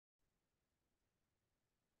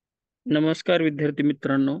नमस्कार विद्यार्थी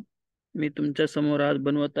मित्रांनो, मी तुमच्या समोर आज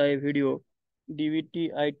बनवत आहे व्हिडिओ डीव्हीटी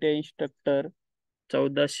आयटी इन्स्ट्रक्टर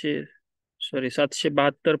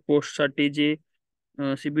 772 पोस्टसाठी जे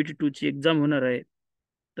CBT2 ची एक्झाम होणार आहे.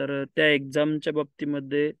 तर त्या एक्झामच्या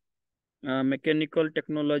बाबतीमध्ये मेकॅनिकल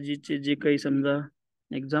टेक्नॉलॉजीची जी काही समजा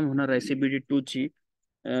एक्झाम होणार आहे CBT2 ची,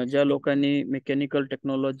 ज्या लोकांनी मेकॅनिकल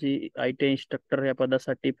टेक्नॉलॉजी आयटी इन्स्ट्रक्टर या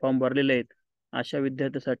पदासाठी फॉर्म भरलेले आहेत, अशा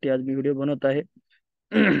विद्यार्थ्यांसाठी आज मी व्हिडिओ बनवत आहे.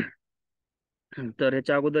 तर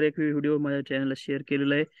ह्याच्या अगोदर एक व्हिडिओ माझ्या चॅनलला शेअर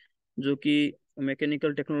केलेला आहे, जो की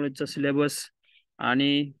मेकॅनिकल टेक्नॉलॉजीचा सिलेबस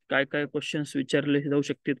आणि काय काय क्वेश्चन्स विचारले जाऊ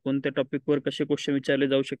शकतात, कोणत्या टॉपिकवर कसे क्वेश्चन विचारले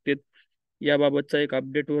जाऊ शकतात याबाबतचा एक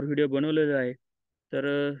अपडेटवर व्हिडिओ बनवलेला आहे.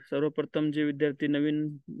 तर सर्वप्रथम जे विद्यार्थी नवीन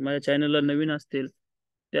माझ्या चॅनलला नवीन असतील,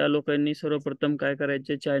 त्या लोकांनी सर्वप्रथम काय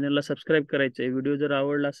करायचे, चॅनलला सबस्क्राईब करायचे. व्हिडिओ जर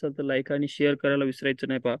आवडला असेल तर लाईक आणि शेअर करायला विसरायचं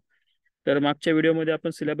नाही पहा. तर मागच्या व्हिडिओमध्ये आपण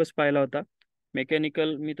सिलेबस पाहिला होता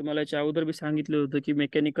मेकॅनिकल. मी तुम्हाला याच्या अगोदर बी सांगितलं होतं की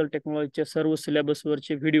मेकॅनिकल टेक्नॉलॉजीच्या सर्व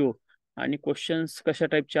सिलेबसवरचे व्हिडिओ आणि क्वेश्चन्स कशा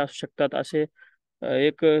टाईपचे असू शकतात असे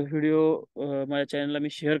एक व्हिडिओ माझ्या चॅनलला मी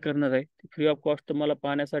शेअर करणार आहे. फ्री ऑफ कॉस्ट तुम्हाला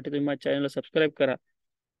पाहण्यासाठी तुम्ही माझ्या चॅनलला सबस्क्राईब करा.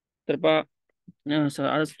 तर पहा,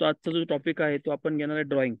 आजचा जो टॉपिक आहे तो आपण घेणार आहे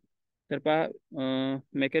ड्रॉइंग. तर पहा,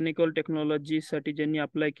 मेकॅनिकल टेक्नॉलॉजीसाठी ज्यांनी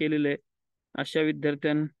अप्लाय केलेले आहे अशा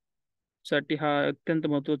विद्यार्थ्यांसाठी हा अत्यंत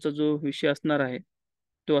महत्त्वाचा जो विषय असणार आहे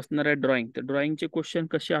तो असणार आहे ड्रॉइंग. तर ड्रॉइंगचे क्वेश्चन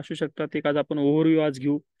कसे असू शकतात एक आज आपण ओव्हरव्ह्यू आज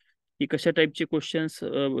घेऊ की कशा टाईपचे क्वेश्चन्स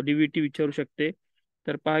डीव्हीटी विचारू शकते.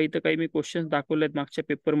 तर पहा, इथं काही मी क्वेश्चन्स दाखवले आहेत मागच्या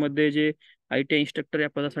पेपरमध्ये जे आयटी इन्स्ट्रक्टर या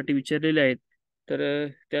पदासाठी विचारलेले आहेत. तर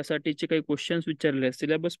त्यासाठीचे काही क्वेश्चन्स विचारले आहेत.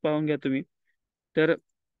 सिलेबस पाहून घ्या तुम्ही. तर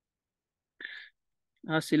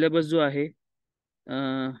हा सिलेबस जो आहे,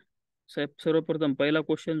 सर्वप्रथम पहिला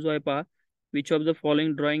क्वेश्चन जो आहे पहा, which of the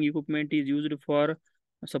following drawing equipment is used for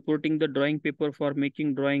supporting the drawing paper for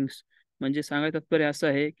making drawings. म्हणजे सांगायचं तात्पर्य असं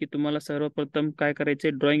आहे की तुम्हाला सर्वप्रथम काय करायचे,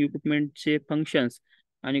 ड्रॉइंग इक्विपमेंटचे फंक्शन्स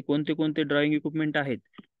आणि कोणते कोणते ड्रॉइंग इक्विपमेंट आहेत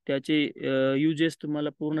त्याचे युजेस तुम्हाला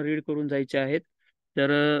पूर्ण रीड करून जायचे आहेत.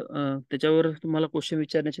 तर त्याच्यावर तुम्हाला क्वेश्चन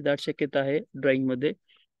विचारण्याची दाट शक्यता आहे ड्रॉइंगमध्ये.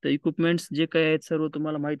 तर इक्विपमेंट्स जे काही आहेत सर्व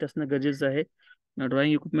तुम्हाला माहीत असणं गरजेचं आहे.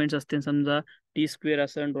 ड्रॉइंग इक्विपमेंट्स असतील समजा टी स्क्वेअर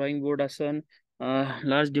असेल, ड्रॉइंग बोर्ड असेल,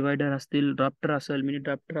 लार्ज डिवायडर असतील, ड्राफ्टर असेल, मिनी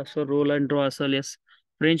ड्राफ्टर असेल, रोल अँड ड्रॉ असेल, यस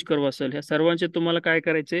फ्रेंच कर्व असेल, ह्या सर्वांचे तुम्हाला काय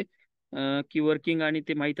करायचे की वर्किंग आणि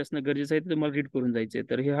ते माहीत असणं गरजेचं आहे, ते तुम्हाला रीड करून जायचे.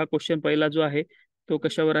 तर हा क्वेश्चन पहिला जो आहे तो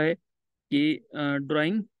कशावर आहे की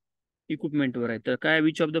ड्रॉइंग इक्विपमेंटवर आहे. तर काय,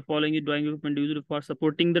 which of the following is drawing equipment used for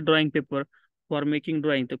supporting the drawing paper for making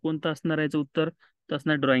drawing. तर कोणतं असणार याचं उत्तर, तर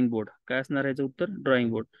असणार ड्रॉइंग बोर्ड. काय असणार याचं उत्तर,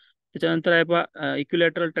 ड्रॉइंग बोर्ड. त्याच्यानंतर आहे पहा,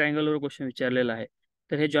 इक्विलॅटरल ट्रायंगलवर क्वेश्चन विचारलेला आहे.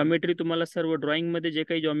 तर हे जॉमेट्री तुम्हाला सर्व ड्रॉइंगमध्ये जे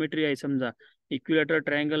काही जॉमेट्री आहे समजा इक्विलॅटरल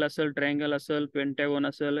ट्रायंगल असेल, पेंटॅगॉन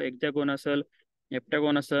असेल, एक्झॅगॉन असेल,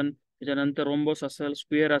 हेप्टॅगॉन असेल, त्याच्यानंतर रोम्बोस असेल,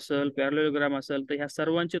 स्क्वेअर असेल, पॅरलोग्राम असेल, तर ह्या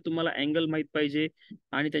सर्वांचे तुम्हाला अँगल माहीत पाहिजे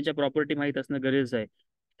आणि त्यांच्या प्रॉपर्टी माहीत असणं गरजेचं आहे.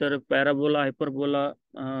 तर parabola, hyperbola,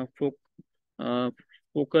 folk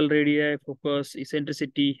focal रेडियाय, focus,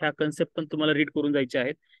 eccentricity ह्या कन्सेप्ट पण तुम्हाला रीड करून जायचे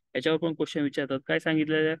आहेत. याच्यावर पण क्वेश्चन विचारतात. काय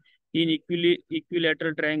सांगितलेलं आहे, इन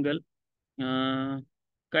इक्विलॅटरल ट्रायंगल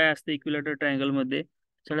काय असतं इक्विलॅटरल ट्रायंगल मध्ये.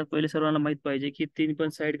 सगळ्यात पहिले सर्वांना माहित पाहिजे की तीन पण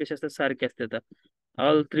साईड कशा असतात, सारखे असतात.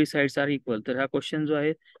 All three sides R equal. तर हा क्वेश्चन जो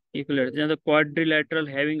आहे इक्विलॅटरल. त्यानंतर quadrilateral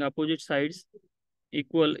having opposite sides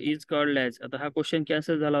equal is called as. आता हा क्वेश्चन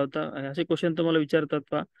कॅन्सल झाला होता. असे क्वेश्चन तुम्हाला विचारतात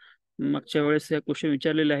पहा, मागच्या वेळेस हे क्वेश्चन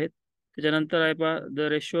विचारलेले आहेत. त्याच्यानंतर आहे पहा, the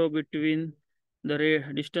ratio between the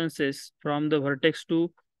distances from the vertex to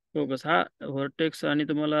focus. हा व्हर्टेक्स आणि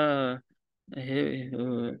तुम्हाला हे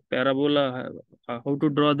parabola, how to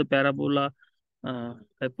draw the parabola,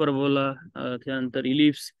 hyperbola, त्यानंतर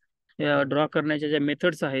इलिप्स, या ड्रॉ करण्याच्या ज्या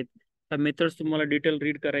मेथड्स आहेत त्या मेथड्स तुम्हाला डिटेल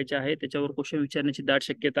रीड करायच्या आहे. त्याच्यावर क्वेश्चन विचारण्याची दाट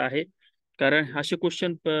शक्यता आहे, कारण असे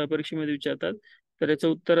क्वेश्चन परीक्षेमध्ये विचारतात. तर याचं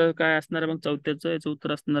उत्तर काय असणार आहे, मग चौथ्याचं याचं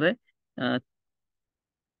उत्तर असणार आहे,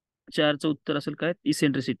 चारचं उत्तर असेल काय,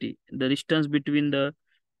 eccentricity. The distance between the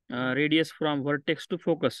radius from vertex to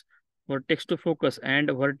focus, vertex to focus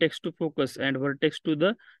and vertex to focus and vertex to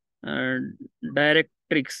the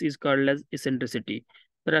directrix is called age eccentricity.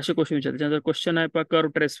 तर असे क्वेश्चन विचारतात. त्याच्यानंतर क्वेश्चन आहे पहा कर्व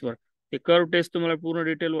ट्रेसवर. ते कर्व ट्रेस तुम्हाला पूर्ण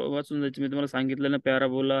detail वाचून जायचे. मी तुम्हाला सांगितलं ना,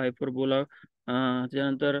 पॅराबोला, हायपरबोला,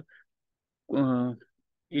 त्याच्यानंतर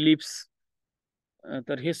इलिप्स.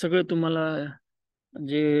 तर हे सगळं तुम्हाला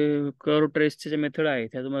जे कर्व ट्रेसचे जे मेथड आहे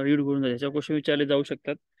त्या तुम्हाला रीड करून जायचे. त्याच्यावर क्वेश्चन विचारले जाऊ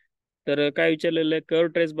शकतात. तर काय विचारलेलं आहे, curve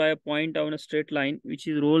trace bye a point on a straight line which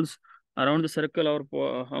is Rolls around the circle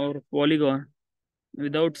और polygon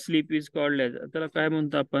without slip is called age. त्याला काय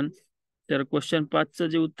म्हणतो आपण, तर क्वेश्चन 5चं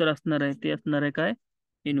जे उत्तर असणार आहे ते असणार आहे काय,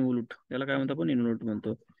 इनव्हॉल्यूट. त्याला काय म्हणतो आपण, इनव्हॉल्यूट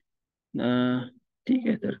म्हणतो. ठीक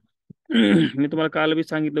आहे. तर मी तुम्हाला काल बी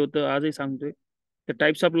सांगितलं होतं, आजही सांगतोय. तर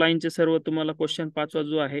टाइप्स ऑफ लाईनचे सर्व तुम्हाला क्वेश्चन 5वा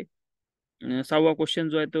जो आहे, 6वा क्वेश्चन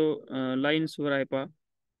जो आहे तो लाईन्सवर आहे पहा.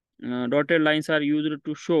 Dotted lines R used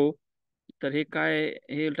to show. तर हे काय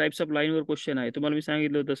आहे? हे टाइप्स ऑफ लाईनवर क्वेश्चन आहे. तुम्हाला मी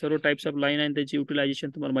सांगितलं होतं सर्व टाइप्स ऑफ लाईन आणि त्याची युटिलायझेशन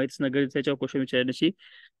तुम्हाला माहितीच नाही, गरजेचं त्याच्यावर क्वेश्चन विचारण्याची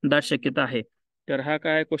दाट शक्यता आहे. तर हा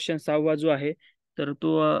काय क्वेश्चन 6वा जो आहे, तर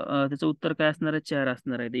तो त्याचं उत्तर काय असणार आहे? 4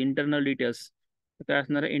 असणार आहे. इंटरनल डिटेल्स काय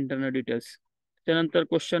असणार आहे? Internal details. त्यानंतर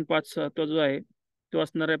क्वेश्चन 5 तो जो आहे तो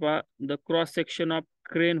असणार आहे पहा, the cross section of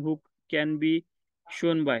crane hook can be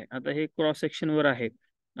shown by. आता हे क्रॉस सेक्शनवर आहे.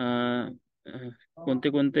 कोणते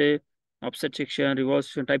कोणते offset section, revolve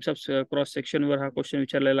section, types of cross सेक्शनवर हा क्वेश्चन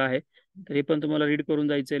विचारलेला आहे. तर हे पण तुम्हाला रीड करून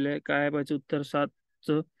जायचं आहे. काय पाहिजे उत्तर?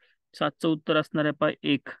 7चं उत्तर असणार आहे पहा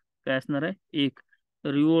 1. काय असणार आहे? 1.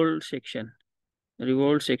 रिव्होल्व सेक्शन.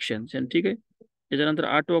 रिव्होल्व सेक्शन. ठीक आहे. त्याच्यानंतर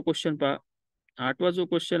 8वा क्वेश्चन पहा. 8वा जो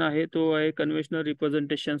क्वेश्चन आहे तो आहे कन्व्हेन्शनल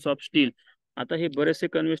रिप्रेझेंटेशन ऑफ स्टील. आता हे बरेचसे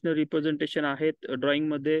कन्व्हेन्शनल रिप्रेझेंटेशन आहेत ड्रॉइंग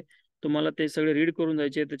मध्ये, तुम्हाला ते सगळे रीड करून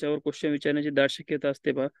जायचे, त्याच्यावर क्वेश्चन विचारण्याची दाट शक्यता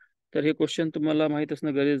असते पहा. तर हे क्वेश्चन तुम्हाला माहित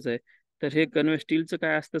असणं गरजेचं आहे. तर हे स्टीलचं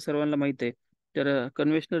काय असतं सर्वांना माहित आहे. तर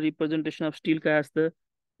कन्व्हेन्शनल रिप्रेझेंटेशन ऑफ स्टील काय असतं?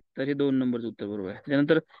 तर हे 2 नंबरचं उत्तर बरोबर आहे.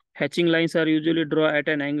 त्यानंतर hatching lines R usually draw at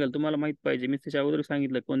an angle. तुम्हाला माहित पाहिजे, मी त्याच्या अगोदर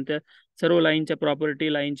सांगितलं कोणत्या सर्व लाईनच्या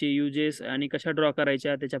प्रॉपर्टी, लाईनची युजेस आणि कशा ड्रॉ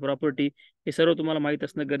करायच्या त्याच्या प्रॉपर्टी, हे सर्व तुम्हाला माहित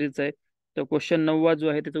असणं गरजेचं आहे. तर क्वेश्चन 9वा जो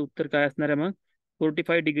आहे त्याचं उत्तर काय असणार आहे मग?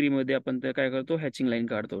 45 डिग्रीमध्ये आपण ते काय करतो? हॅचिंग लाईन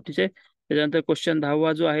काढतो. ठीक आहे. त्याच्यानंतर क्वेश्चन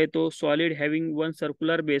 10वा जो आहे तो solid having one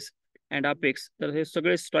circular base and apex. तर हे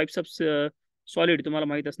सगळे टाइप्स ऑफ सॉलिड तुम्हाला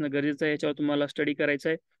माहित असणं गरजेचं आहे. याच्यावर तुम्हाला स्टडी करायचं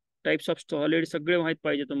आहे. टाइप्स ऑफ सॉलिड सगळे माहित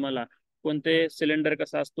पाहिजे तुम्हाला. कोणते सिलेंडर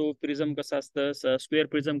कसा असतो, प्रिझम कसा असतं, स्क्वेअर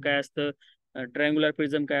प्रिझम काय असतं, ट्रायंग्युलर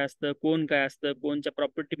प्रिझम काय असतं, कोन काय असतं, कोनच्या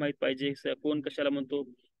प्रॉपर्टी माहित पाहिजे, कोन कशाला म्हणतो,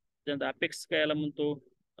 त्यानंतर अपेक्स कायला म्हणतो,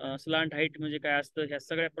 स्लांट हाईट म्हणजे काय असतं, ह्या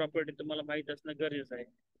सगळ्या प्रॉपर्टी तुम्हाला माहित असणं गरजेचं आहे.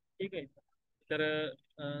 ठीक आहे. तर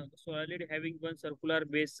solid having one circular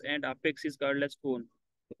base and apex is called age cone.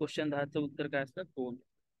 Question 10चं उत्तर काय असतं? कोन.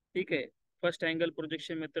 ठीक आहे. फर्स्ट अँगल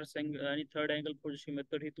प्रोजेक्शन मेथड आणि थर्ड अँगल प्रोजेक्शन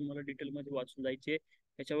मेथड ही तुम्हाला डिटेलमध्ये वाचून जायचे.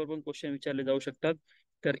 याच्यावर पण क्वेश्चन विचारले जाऊ शकतात.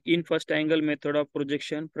 तर in first angle method of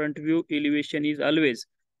projection front view elevation is always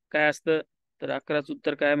काय असतं? तर 11चं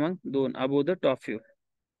उत्तर काय मग? 2. Above the top view.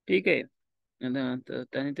 ठीक आहे.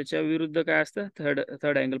 आणि त्याच्या विरुद्ध काय असतं? Third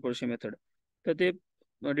third angle projection method. तर ते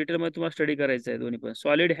डिटेलमध्ये तुम्हाला स्टडी करायचं आहे दोन्ही पण.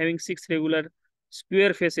 Solid having 6 regular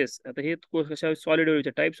square faces. आता हे कशा सॉलिड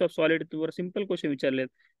टाइप्स ऑफ सॉलिड तुम्हाला सिंपल क्वेश्चन विचारलेत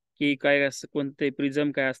की काय असतं, कोणते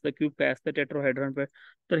प्रिझम काय असतं, क्यूब काय असतं, टेट्राहायड्रॉन.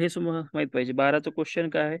 तर हे तुम्हाला माहित पाहिजे. 12चं क्वेश्चन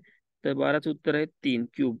काय आहे? तर 12चं उत्तर आहे 3.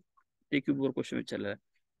 क्यूब. ते क्यूबवर क्वेश्चन विचारलेला आहे.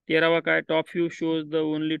 13वा काय? Top view shows the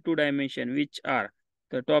only 2 dimension which are.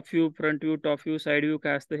 तर top view, front view, top view, side view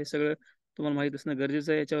काय असतं हे सगळं तुम्हाला माहित असणं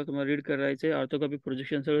गरजेचं आहे. याच्यावर तुम्हाला रीड करायचं आहे. ऑर्थोग्राफिक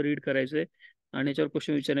प्रोजेक्शन सगळं रीड करायचं आहे आणि याच्यावर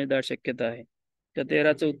क्वेश्चन विचारण्याची दाट शक्यता आहे. तर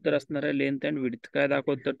 13चं उत्तर असणार आहे लेंथ अँड विड्थ. काय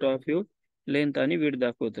दाखवतं? टॉप व्ह्यू लेंथ आणि विड्थ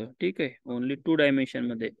दाखवतं. ठीक आहे. ओनली 2 डायमेन्शन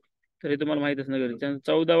मध्ये. तर हे तुम्हाला माहित असणं गरजेचं आहे.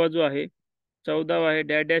 14वा जो आहे, 14वा आहे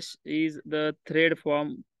dash dash is the thread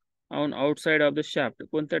form on outside of the shaft.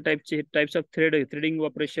 कोणत्या टाइपचे types of thread? Threading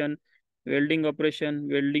operation, welding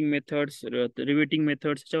methods, riveting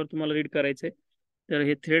methods, याच्यावर तुम्हाला रीड करायचंय. तर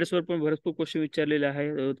हे थ्रेड्सवर पण भरपूर क्वेश्चन विचारलेले आहे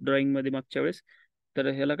ड्रॉइंग मध्ये मागच्या वेळेस. तर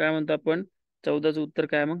ह्याला काय म्हणतो आपण? 14चं उत्तर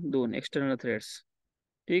काय मग? 2. External threads.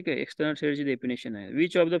 ठीक आहे. एक्सटर्नल थ्रेडची डेफिनेशन आहे,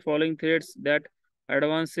 which of the following threads that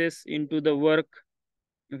advances in to the work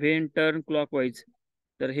when turn clockwise.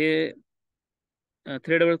 तर हे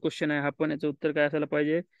थ्रेडवर क्वेश्चन आहे हा पण. याचं उत्तर काय असायला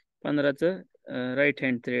पाहिजे? 15चं right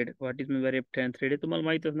hand thread. What is mean by left hand thread हे तुम्हाला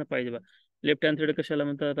माहित असणं पाहिजे बा. लेफ्ट हँड थ्रेड कशाला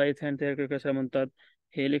म्हणतात, राईट हँड थ्रेड कशाला म्हणतात,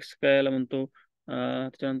 हेलिक्स कायला म्हणतो,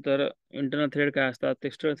 त्याच्यानंतर इंटरनल थ्रेड काय असतात,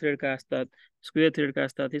 एक्सटर्नल थ्रेड काय असतात, स्क्वेअर थ्रेड काय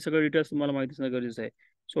असतात, हे सगळं डिटेल्स तुम्हाला माहिती असणं गरजेचं आहे.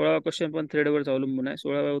 16वा क्वेश्चन पण थ्रेडवरच अवलंबून आहे.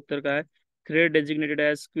 16वा उत्तर काय? Thread designated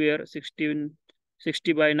as square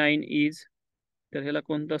 60/9 is. तर ह्याला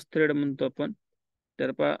कोणताच थ्रेड म्हणतो आपण?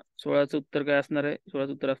 तर पहा 16चं उत्तर काय असणार आहे?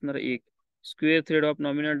 16चं उत्तर असणार आहे 1. Square thread of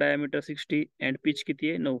nominal diameter 60 and pitch किती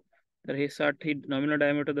आहे? 9. तर हे 60 ही नॉमिनल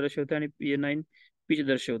डायमीटर दर्शवतं आणि 9 पिच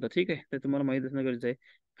दर्शवतं. ठीक आहे. तर तुम्हाला माहिती असणं गरजेचं आहे.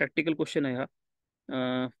 प्रॅक्टिकल क्वेश्चन आहे हा.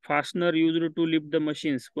 Fastener use to lift the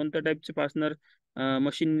machines. कोणत्या टाईपचे फास्टनर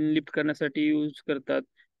मशीन लिफ्ट करण्यासाठी यूज करतात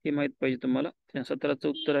हे माहित पाहिजे तुम्हाला. 17चं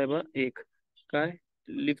उत्तर आहे बा 1. काय?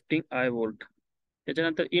 Lifting I bolt.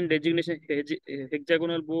 त्याच्यानंतर in designation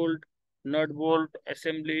hexagonal bolt, nut bolt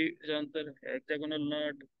assembly, त्याच्यानंतर हेक्झॅगोनल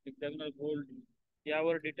नट, हेक्झॅगोनल बोल्ट,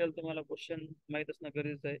 यावर डिटेल तुम्हाला क्वेश्चन माहित असणं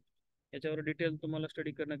गरजेचं आहे. याच्यावर डिटेल तुम्हाला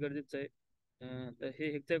स्टडी करणं गरजेचं आहे. तर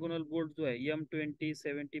हे हेक्झॅगोनल बोल्ट जो आहे M20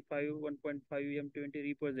 75 1.5 M20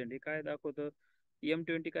 रिप्रेझेंट हे काय दाखवतं?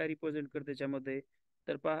 M20 काय रिप्रेझेंट करते त्याच्यामध्ये?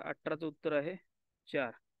 तर पहा 18चं उत्तर आहे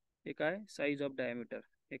 4. हे काय साईज ऑफ डायमीटर,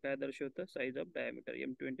 हे काय दर्शवतं साईज ऑफ डायमीटर.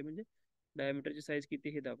 M20 म्हणजे डायमीटरची साईज किती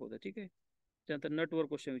हे दाखवतं. ठीक आहे. त्यानंतर नटवर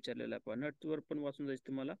क्वेश्चन विचारलेला आहे. पहा नटवर पण वाचून जायचं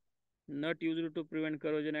तुम्हाला. Nut used to prevent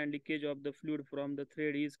corrosion and leakage of the fluid from the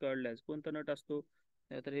thread is called as. कोणता नट असतो?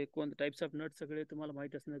 तर हे कोणते टाइप्स ऑफ नट सगळे तुम्हाला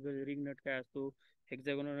माहिती असणं. रिंग नट काय असतो,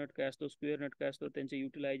 हेक्झॅगोनल नट काय असतो, स्क्वेअर नट काय असतो, त्यांचे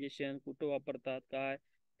युटिलायझेशन कुठं वापरतात, काय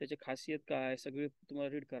त्याची खासियत काय, सगळे तुम्हाला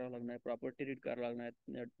रीड करावं लागणार, प्रॉपर्टी रीड करावं लागणार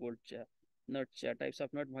नट बोल्टच्या. नटच्या टाइप्स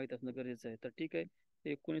ऑफ नट माहीत असणं गरजेचं आहे. तर ठीक आहे.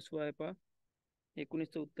 19वा आहे पहा.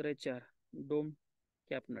 19चं उत्तर आहे 4. Dome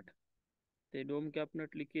cap nut. ते डोम कॅप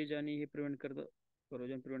नट लिकेज आणि हे प्रिव्हेंट करतं,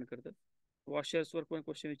 करोजन प्रिव्हेंट करतं. वॉशर्सवर पण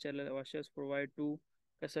क्वेश्चन विचारलेला आहे. वॉशर्स प्रोव्हाइड टू,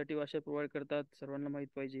 कशासाठी वॉशर प्रोव्हाइड करतात सर्वांना माहित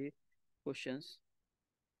पाहिजे हे क्वेश्चन्स.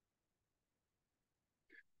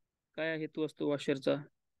 काय हेतू असतो वॉशरचा?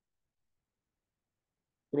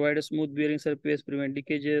 Provide a smooth bearing surface, prevent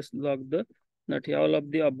leakages, lock the nut. हे ऑल ऑफ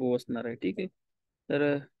दी अबोव असणार आहे. ठीक आहे. तर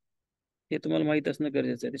हे तुम्हाला माहित असणं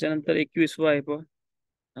गरजेचं आहे. त्याच्यानंतर 21वा आहे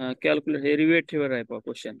पहा. कॅल्क्युलेट, हे रिवेटवर आहे पहा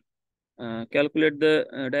question. Calculate the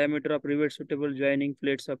diameter of rivet suitable joining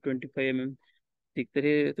plates of 25 mm. ठीक. तर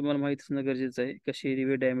हे तुम्हाला माहित असणं गरजेचं आहे, कशी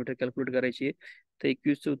रिवेट डायमीटर कॅल्क्युलेट करायची आहे. तर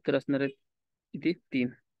 21चं उत्तर असणार आहे किती? 3,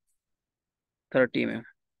 30 mm.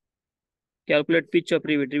 Calculate pitch of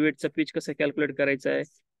rivet. रिवेटचा pitch कसा कॅल्क्युलेट करायचा आहे?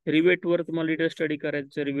 रिवेटवर तुम्हाला डिटेल स्टडी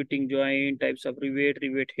करायचं. Riveting joint, types of rivet,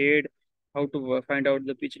 rivet head, how to find out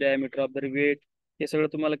the pitch diameter of the rivet, हे सगळं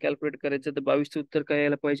तुम्हाला कॅल्क्युलेट करायचं. तर 22चं उत्तर काय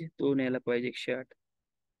यायला पाहिजे? 2 यायला पाहिजे. 108.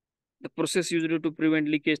 The process used to prevent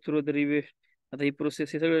leakage through the rivet. आता ही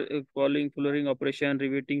प्रोसेस, हे सगळं following flooring operation,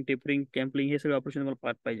 riveting, tapering, कॅम्पलिंग, हे सगळं ऑपरेशन मला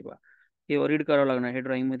पाहत पाहिजे बा. हे रीड करावं लागणार, हे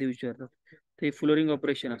ड्रॉइंग मध्ये विचारतात. ते फ्लोरिंग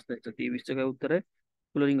ऑपरेशन असतं. 23चं काय उत्तर आहे?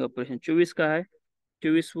 Flooring operation. 24 काय आहे?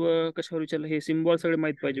 24 व कशावर विचारलं? हे सिम्बॉल सगळे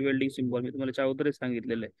माहित पाहिजे. वेल्डिंग सिम्बॉल मी तुम्हाला अगोदरच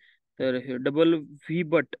सांगितलेलं आहे. तर हे डबल व्ही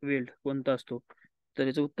बट वेल्ड कोणता असतो? तर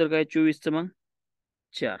याचं उत्तर काय 24चं मग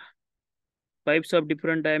 4. Pipes of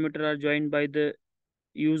different diameter R join by the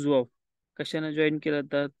use of, कशाने जॉईन केलं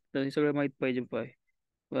जातात? तर हे सगळं माहित पाहिजे.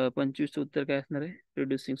 25चं उत्तर काय असणार आहे?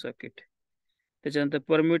 Reducing socket. त्याच्यानंतर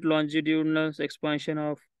permit longitudinal expansion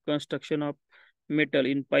of construction of metal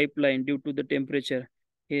in pipeline due to the temperature.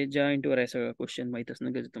 हे जॉईंटवर आहे सगळं क्वेश्चन माहित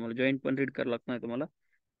असणं गरजेचं. तुम्हाला जॉईंट पण रीड करावं लागणार तुम्हाला.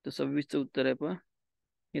 तर 26चं उत्तर आहे पहा.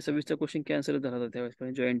 हे 26चा क्वेश्चन कॅन्सल झाला होता त्यावेळेस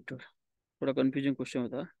पण जॉईंट थोडा कन्फ्युजन क्वेश्चन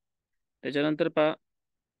होता. त्याच्यानंतर पहा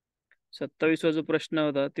 27वा जो प्रश्न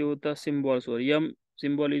होता ते होता सिम्बॉल्सवर. M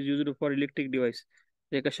symbol is used for electric device.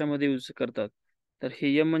 हे कशामध्ये यूज करतात? तर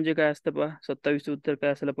हे यम म्हणजे काय असतं पहा. 27चं उत्तर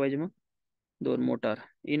काय असायला पाहिजे मग? 2 motor.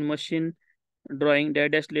 In machine drawing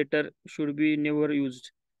dash letter should be never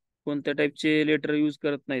used. कोणत्या टाईपचे लेटर यूज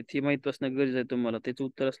करत नाहीत हे माहित असणं गरजेचं आहे तुम्हाला. त्याचं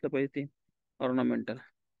उत्तर असलं पाहिजे ते ऑर्नामेंटल.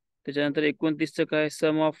 त्याच्यानंतर 29चं काय?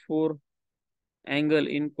 सम of 4 angle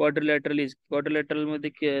in quadrilateral is. Quadrilateral मध्ये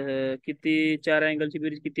किती 4 अँगलची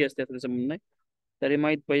बेरीज किती असते त्याचं म्हणणं आहे. तर हे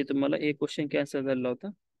माहित पाहिजे तुम्हाला. एक क्वेश्चन कॅन्सल झालेला होता.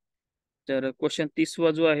 तर क्वेश्चन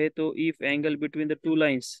 30वा जो आहे तो if angle between the two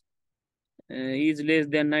lines is less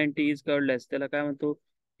than 90 is called as. त्याला काय म्हणतो?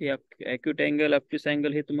 हे अॅक्यूट अँगल, ऑब्ट्यूस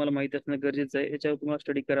अँगल, हे तुम्हाला माहित असणं गरजेचं आहे. याच्यावर तुम्हाला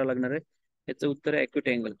स्टडी करावं लागणार आहे. याचं उत्तर आहे अॅक्यूट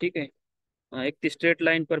अँगल. ठीक आहे. एक ती straight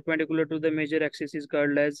line perpendicular to the major axis is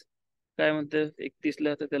called as. काय म्हणतं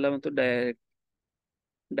 31ला? तर त्याला म्हणतो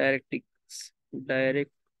डायरेक्ट्रिक्स.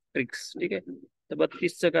 डायरेक्ट्रिक्स. ठीक आहे. तर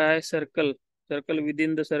 32चं काय आहे? Circle. Circle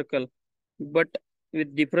within the circle but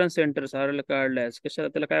with different centres R काढलं ॲज. कशाला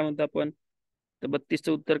त्याला काय म्हणतो आपण? तर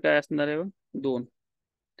 32चं उत्तर काय असणार आहे? 2.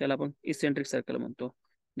 त्याला आपण इसेंट्रिक सर्कल म्हणतो.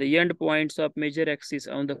 The end points of major axis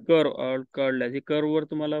on the curve or called as. हे कर्ववर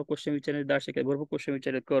तुम्हाला क्वेश्चन विचारण्याचे 10 शक्यता, भरपूर क्वेश्चन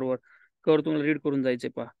विचारले कर्ववर. कर्व तुम्हाला रीड करून जायचे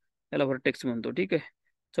पहा. त्याला व्हर्टेक्स म्हणतो. ठीक आहे.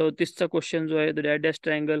 34चा क्वेश्चन जो आहे, the dash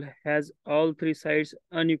triangle has all 3 sides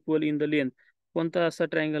unequal in the length. कोणता असा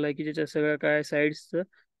ट्रायंगल आहे की ज्याच्या सगळ्या काय साइड्स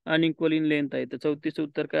अनइक्वल इन लेंथ आहे? तर 34चं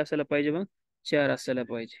उत्तर काय असायला पाहिजे मग? 4 असायला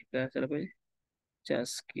पाहिजे. काय असायला पाहिजे?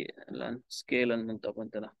 4. स्केलन म्हणतो आपण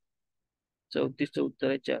त्याला. 34चं उत्तर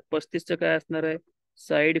आहे 4. 35चं काय असणार आहे?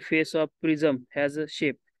 Side face of prism has a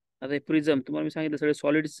shape. आता हे प्रिझम तुम्हाला मी सांगितलं सगळे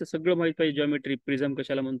सॉलिड्सचं सगळं माहित पाहिजे. जॉमेट्री, प्रिझम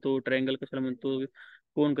कशाला म्हणतो, ट्रायंगल कशाला म्हणतो,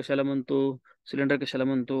 कोन कशाला म्हणतो, सिलेंडर कशाला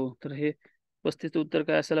म्हणतो. तर हे 35चं उत्तर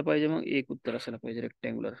काय असायला पाहिजे मग? 1 उत्तर असायला पाहिजे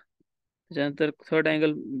रेक्टँग्युलर. त्याच्यानंतर third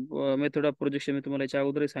angle method of projection मी तुम्हाला याच्या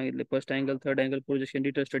अगोदरही सांगितले. First angle, third angle projection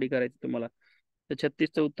detail study करायचं तुम्हाला. तर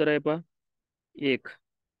 36चं उत्तर आहे पहा 1.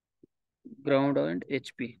 Ground and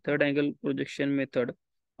HP. Third angle projection method.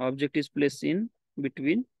 Object is place in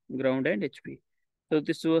between ground and HP.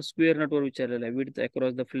 37चं square Natwar विचारलेलं आहे. Width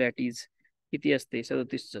across the flat is किती असते?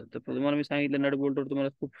 37चं. तर तुम्हाला मी सांगितलं नट बोल्टवर तुम्हाला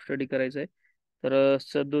खूप स्टडी करायचं आहे. तर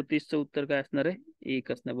 37चं उत्तर काय असणार आहे?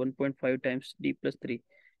 1 असणार. 1.5 टाइम्स D+3.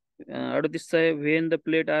 38चं आहे, when the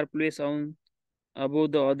plate R place on above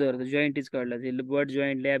the other the joint is काढला. बट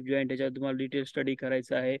जॉईंट, लॅब जॉईंट, त्याच्यावर तुम्हाला डिटेल स्टडी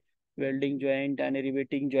करायचा आहे. वेल्डिंग जॉईंट आणि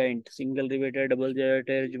riveting joint, single riveted, double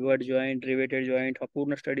riveted, but joint, riveted joint, हा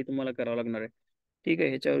पूर्ण study तुम्हाला करावा लागणार आहे. ठीक आहे,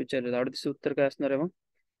 ह्याच्यावर विचारलं. 38चं उत्तर काय असणार आहे मग?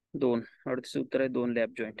 2. 38चं उत्तर आहे 2,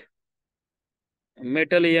 lab joint.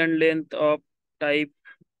 Metal end length of type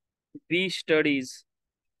B studies.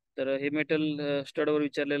 तर हे मेटल स्टडवर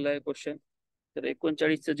विचारलेलं आहे क्वेश्चन. तर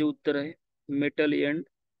 39चं जे उत्तर आहे, metal end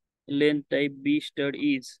length type B stud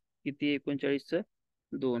is किती? 39चं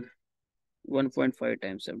 2, 1.5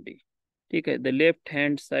 टाइम्स ऑफ डी. ठीक आहे. The left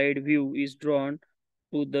hand side view is drawn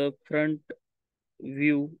to the front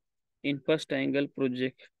view in first angle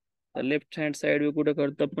project. तर लेफ्ट हँड साइड व्ह्यू कुठे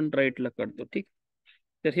करतो? पण राईटला करतो. ठीक.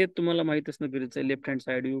 तर हे तुम्हाला माहित असणं गरजेचं आहे, left hand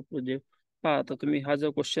side view project. हा, आता तुम्ही हा जर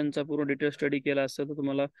क्वेश्चनचा पूर्ण डिटेल स्टडी केला असेल तर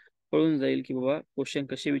तुम्हाला कळून जाईल की बाबा क्वेश्चन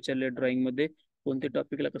कसे विचारले ड्रॉइंग मध्ये, कोणत्या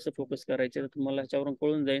टॉपिकला कसं फोकस करायचे, तर तुम्हाला ह्याच्यावरून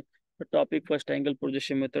कळून जाईल. तर topic: first angle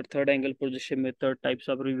projection method, third angle projection method, types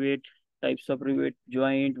of rivet,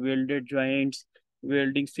 joint, welded joints,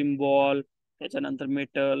 welding symbol, त्याच्यानंतर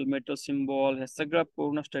मेटल, मेटल सिम्बॉल, ह्या सगळं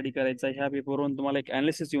पूर्ण स्टडी करायचा आहे. ह्या पेपरवरून तुम्हाला एक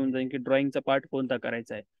अनालिसिस येऊन जाईल की ड्रॉइंगचा पार्ट कोणता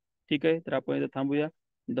करायचा आहे. ठीक आहे, तर आपण इथं थांबूया.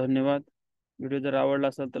 धन्यवाद. व्हिडिओ जर आवडला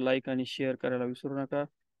असेल तर लाईक आणि शेअर करायला विसरू नका.